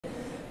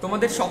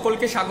তোমাদের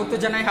সকলকে স্বাগত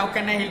জানাই how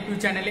can I help you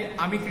চ্যানেলে।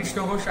 আমি কৃষ্ণ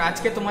ঘোষ।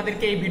 আজকে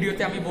তোমাদেরকে এই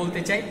ভিডিওতে আমি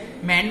বলতে চাই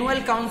ম্যানুয়াল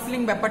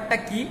কাউন্সিলিং ব্যাপারটা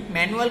কি,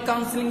 ম্যানুয়াল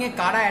কাউন্সিলিং এ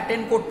কারা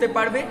অ্যাটেন্ড করতে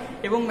পারবে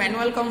এবং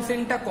ম্যানুয়াল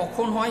কাউন্সিলিংটা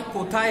কখন হয়,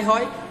 কোথায়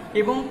হয়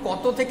এবং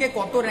কত থেকে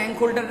কত র্যাঙ্ক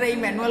হোল্ডাররা এই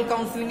ম্যানুয়াল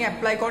কাউন্সিলিং এ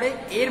অ্যাপ্লাই করে,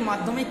 এর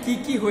মাধ্যমে কি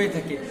কি হয়ে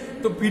থাকে।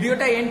 তো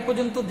ভিডিওটা এন্ড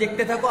পর্যন্ত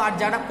দেখতে থাকো। আর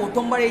যারা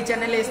প্রথমবার এই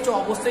চ্যানেলে এসছো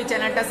অবশ্যই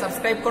চ্যানেলটা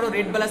সাবস্ক্রাইব করো,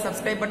 রেড বেলা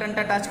সাবস্ক্রাইব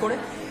বাটনটা টাচ করে,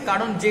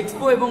 কারণ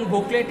জেক্সপো এবং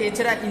ভোকলেট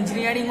এছাড়া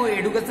ইঞ্জিনিয়ারিং ও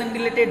এডুকেশন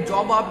রিলেটেড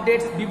জব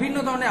আপডেটস, বিভিন্ন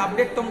ধরনের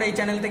আপডেট তোমরা এই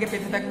চ্যানেল থেকে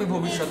পেতে থাকবে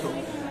ভবিষ্যতেও।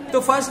 তো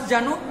ফার্স্ট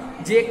জানো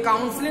যে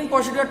কাউন্সিলিং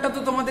প্রসিডিউরটা তো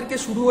তোমাদেরকে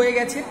শুরু হয়ে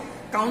গেছে।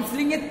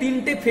 কাউন্সিলিং এর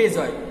 3টে ফেজ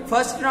হয়,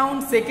 first round,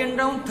 second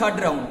round, third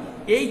round.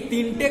 এই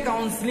 3টে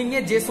কাউন্সিলিং এ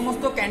যে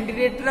সমস্ত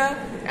ক্যান্ডিডেটরা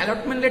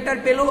অ্যালটমেন্ট লেটার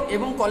পেলো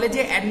এবং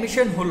কলেজে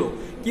অ্যাডমিশন হলো,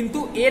 কিন্তু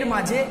এর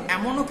মাঝে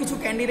এমনও কিছু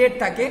ক্যান্ডিডেট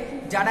থাকে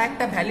যারা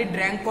একটা ভ্যালিড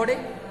র্যাঙ্ক করে,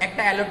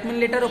 একটা অ্যালটমেন্ট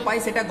লেটারও পায়,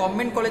 সেটা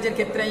গভর্নমেন্ট কলেজের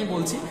ক্ষেত্রে আমি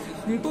বলছি,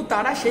 কিন্তু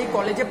তারা সেই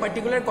কলেজে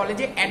পার্টিকুলার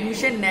কলেজে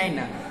অ্যাডমিশন নেয়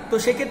না। তো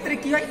সেক্ষেত্রে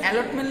কি হয়,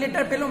 অ্যালটমেন্ট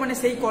লেটার পেলো মানে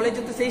সেই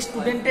কলেজে তো সেই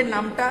স্টুডেন্টের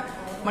নামটা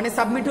মানে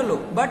সাবমিট হলো,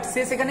 বাট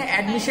সে সেখানে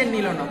অ্যাডমিশন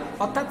নিল না,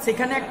 অর্থাৎ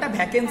সেখানে একটা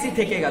ভ্যাকেন্সি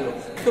থেকে গেল।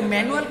 তো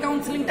ম্যানুয়াল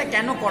কাউন্সিলিংটা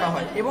কেন করা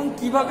হয় এবং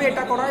কিভাবে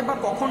এটা করা হয় বা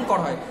কখন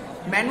করা হয়?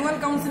 ম্যানুয়াল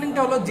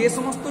কাউন্সিলিংটা হলো যে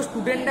সমস্ত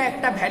স্টুডেন্টরা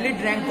একটা ভ্যালিড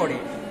র্যাঙ্ক করে,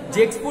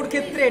 জেক্সপোর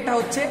ক্ষেত্রে এটা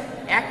হচ্ছে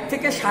 1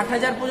 থেকে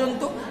 60,000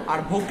 পর্যন্ত, আর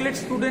ভোকলেট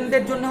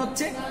স্টুডেন্টদের জন্য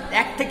হচ্ছে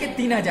 1 থেকে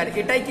 3,000।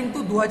 এটাই কিন্তু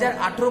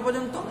 2018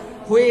 পর্যন্ত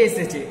হয়ে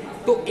এসেছে।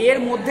 তো এর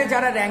মধ্যে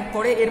যারা র্যাঙ্ক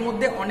করে, এর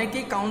মধ্যে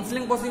অনেকেই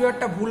কাউন্সিলিং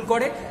প্রসিডিউরটা ভুল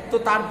করে। তো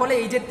তার ফলে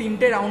এই যে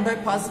 3টে রাউন্ড হয়,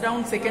 ফার্স্ট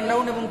রাউন্ড, সেকেন্ড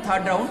রাউন্ড এবং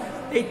থার্ড রাউন্ড,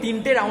 এই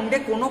 3টে রাউন্ডে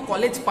কোনো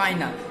কলেজ পায়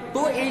না।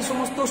 তো এই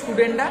সমস্ত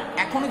স্টুডেন্টরা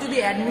এখনো যদি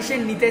অ্যাডমিশন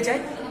নিতে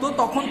চায়, তো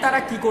তখন তারা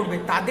কি করবে,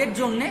 তাদের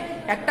জন্য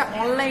একটা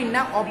অনলাইন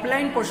না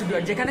অফলাইন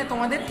প্রসিডিউর, যেখানে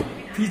তোমাদের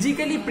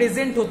ফিজিক্যালি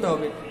প্রেজেন্ট হতে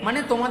হবে, মানে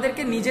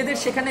তোমাদেরকে নিজেদের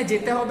সেখানে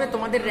যেতে হবে,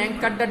 তোমাদের র্যাঙ্ক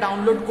কার্ডটা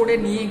ডাউনলোড করে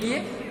নিয়ে গিয়ে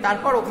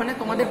তারপর ওখানে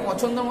তোমাদের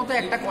পছন্দ মতো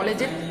একটা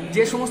কলেজে,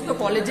 যে সমস্ত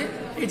কলেজে,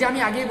 এই যে আমি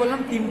আগেই বললাম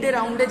 3টে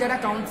রাউন্ডে যারা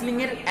কাউন্সিলিং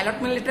এর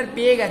অ্যালটমেন্ট লেটার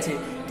পেয়ে গেছে,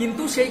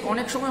 কিন্তু সেই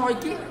অনেক সময় হয়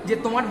কি যে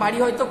তোমার বাড়ি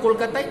হয়তো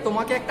কলকাতায়,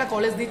 তোমাকে একটা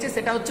কলেজ দিচ্ছে,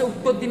 সেটা হচ্ছে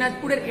উত্তর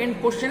দিনাজপুরের এন্ড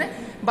পোর্শনে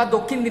বা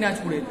দক্ষিণ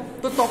দিনাজপুরে।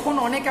 তো তখন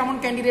অনেক এমন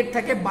ক্যান্ডিডেট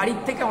থাকে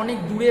বাড়ির থেকে অনেক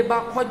দূরে, বা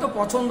হয়তো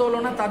পছন্দ হলো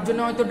না, তার জন্য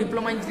হয়তো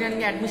ডিপ্লোমা ইঞ্জিনিয়ারিং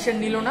অ্যাডমিশন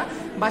নিল না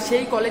বা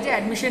সেই কলেজে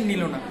অ্যাডমিশন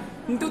নিল না।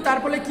 কিন্তু তার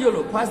ফলে কি হলো,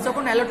 ফার্স্ট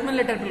যখন অ্যালটমেন্ট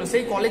লেটার পেলো,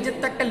 সেই কলেজের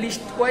তো একটা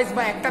লিস্ট ওয়াইজ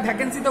বা একটা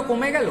ভ্যাকেন্সি তো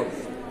কমে গেল,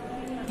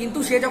 কিন্তু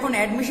সে যখন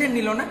অ্যাডমিশন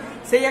নিল না,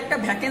 সেই একটা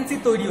ভ্যাকেন্সি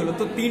তৈরি হলো।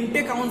 তো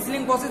 3টে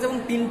কাউন্সিলিং প্রসেস এবং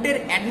 3টের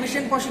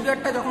অ্যাডমিশন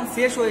প্রসিডিউরটা যখন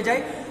শেষ হয়ে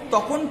যায়,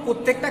 তখন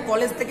প্রত্যেকটা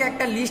কলেজ থেকে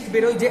একটা লিস্ট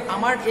বেরোয় যে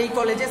আমার এই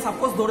কলেজে,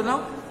 সাপোজ ধরে নাও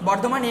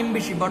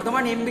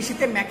বর্ধমান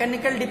এমবিসিতে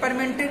মেকানিক্যাল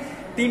ডিপার্টমেন্টের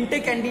 3টে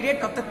ক্যান্ডিডেট,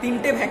 অর্থাৎ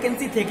 3টে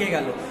ভ্যাকেন্সি থেকে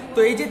গেল। তো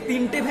এই যে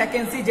 3টে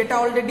ভ্যাকেন্সি, যেটা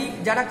অলরেডি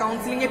যারা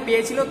কাউন্সিলিংয়ে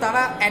পেয়েছিল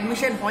তারা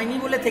অ্যাডমিশন হয়নি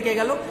বলে থেকে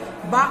গেল,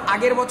 বা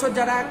আগের বছর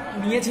যারা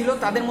নিয়েছিল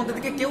তাদের মধ্যে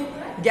থেকে কেউ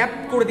গ্যাপ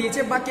করে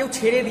দিয়েছে বা কেউ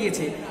ছেড়ে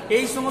দিয়েছে,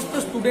 এই সমস্ত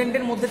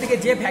স্টুডেন্টের মধ্যে থেকে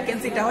যে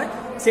ভ্যাকেন্সিটা হয়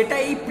সেটা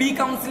এই প্রি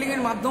কাউন্সিলিং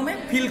এর মাধ্যমে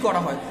ফিল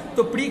করা হয়।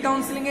 তো প্রি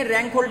কাউন্সিলিং এর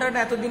র্যাঙ্ক হোল্ডারটা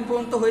এতদিন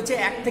পর্যন্ত হয়েছে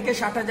 1 থেকে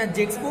 60,000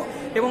 জেক্সপো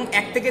এবং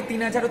 1 থেকে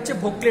 3,000 হচ্ছে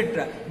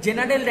ভোকলেটরা,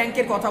 জেনারেল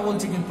র্যাঙ্কের কথা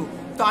বলছি কিন্তু।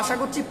 তো আশা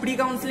করছি প্রি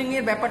কাউন্সিলিং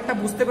এর ব্যাপারটা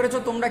বুঝতে পেরেছো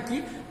তোমরা কি।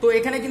 তো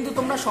এখানে কিন্তু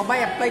তোমরা সবাই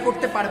অ্যাপ্লাই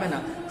করতে পারবে না,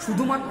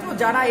 শুধুমাত্র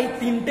যারা এই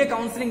 3টে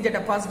কাউন্সিলিং, যেটা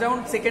first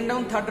round, second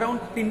round, third round,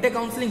 3টে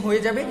কাউন্সিলিং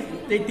হয়ে যাবে।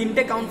 তো এই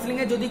 3টে কাউন্সিলিং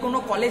এ যদি কোনো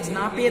কলেজ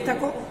না পেয়ে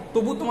থাকো,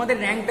 তবু তোমাদের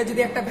র্যাঙ্কটা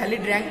যদি একটা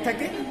ভ্যালিড র্যাঙ্ক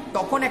থাকে,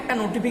 তখন একটা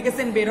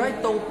নোটিফিকেশন বের হয়।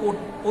 তো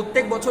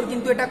প্রত্যেক বছর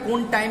কিন্তু এটা কোন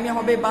টাইমে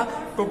হবে বা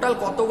টোটাল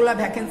কতগুলা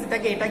ভ্যাকেন্সি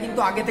থাকে, এটা কিন্তু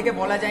আগে থেকে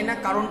বলা যায় না।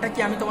 কারণটা কি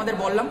আমি তোমাদের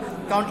বললাম,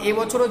 কারণ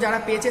এবছরও যারা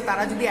পেয়েছে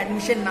তারা যদি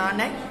অ্যাডমিশন না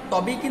নেয়,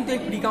 তবেই কিন্তু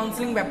এই প্রি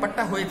কাউন্সিলিং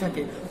ব্যাপারটা হয়ে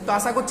থাকে। তো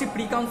আশা করছি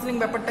প্রি কাউন্সিলিং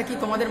ব্যাপারটা কি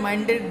তোমাদের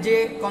মাইন্ডের যে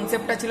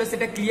কনসেপ্টটা ছিল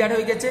সেটা ক্লিয়ার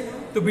হয়ে গেছে।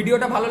 তো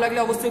ভিডিওটা ভালো লাগলে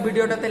অবশ্যই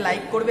ভিডিওটাতে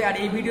লাইক করবে, আর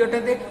এই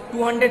ভিডিওটাতে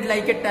 200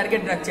 লাইকের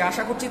টার্গেট রাখছি,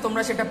 আশা করছি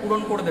তোমরা সেটা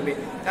পূরণ করে দেবে।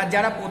 আর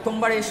যারা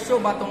প্রথমবার এসছো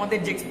বা তোমাদের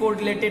জেক্সপো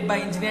রিলেটেড বা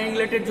ইঞ্জিনিয়ারিং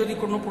রিলেটেড যদি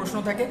কোনো প্রশ্ন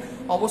থাকে,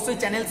 অবশ্যই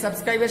চ্যানেল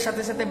সাবস্ক্রাইবের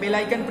সাথে সাথে বেল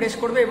আইকন প্রেস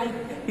করবে এবং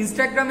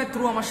ইনস্টাগ্রামের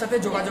থ্রু আমার সাথে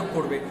যোগাযোগ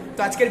করবে। তো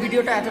আজকের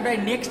ভিডিওটা এতটাই।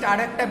 নেক্সট আর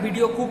একটা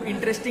ভিডিও খুব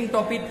ইন্টারেস্টিং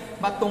টপিক,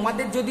 বা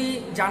তোমাদের যদি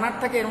জানার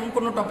থাকে এরকম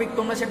কোনো টপিক,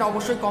 তোমরা সেটা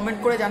অবশ্যই কমেন্ট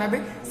করে জানাবে।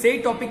 সেই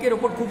টপিকের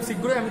ওপর খুব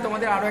শীঘ্রই আমি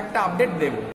তোমাদের আরো একটা আপডেট দেবো।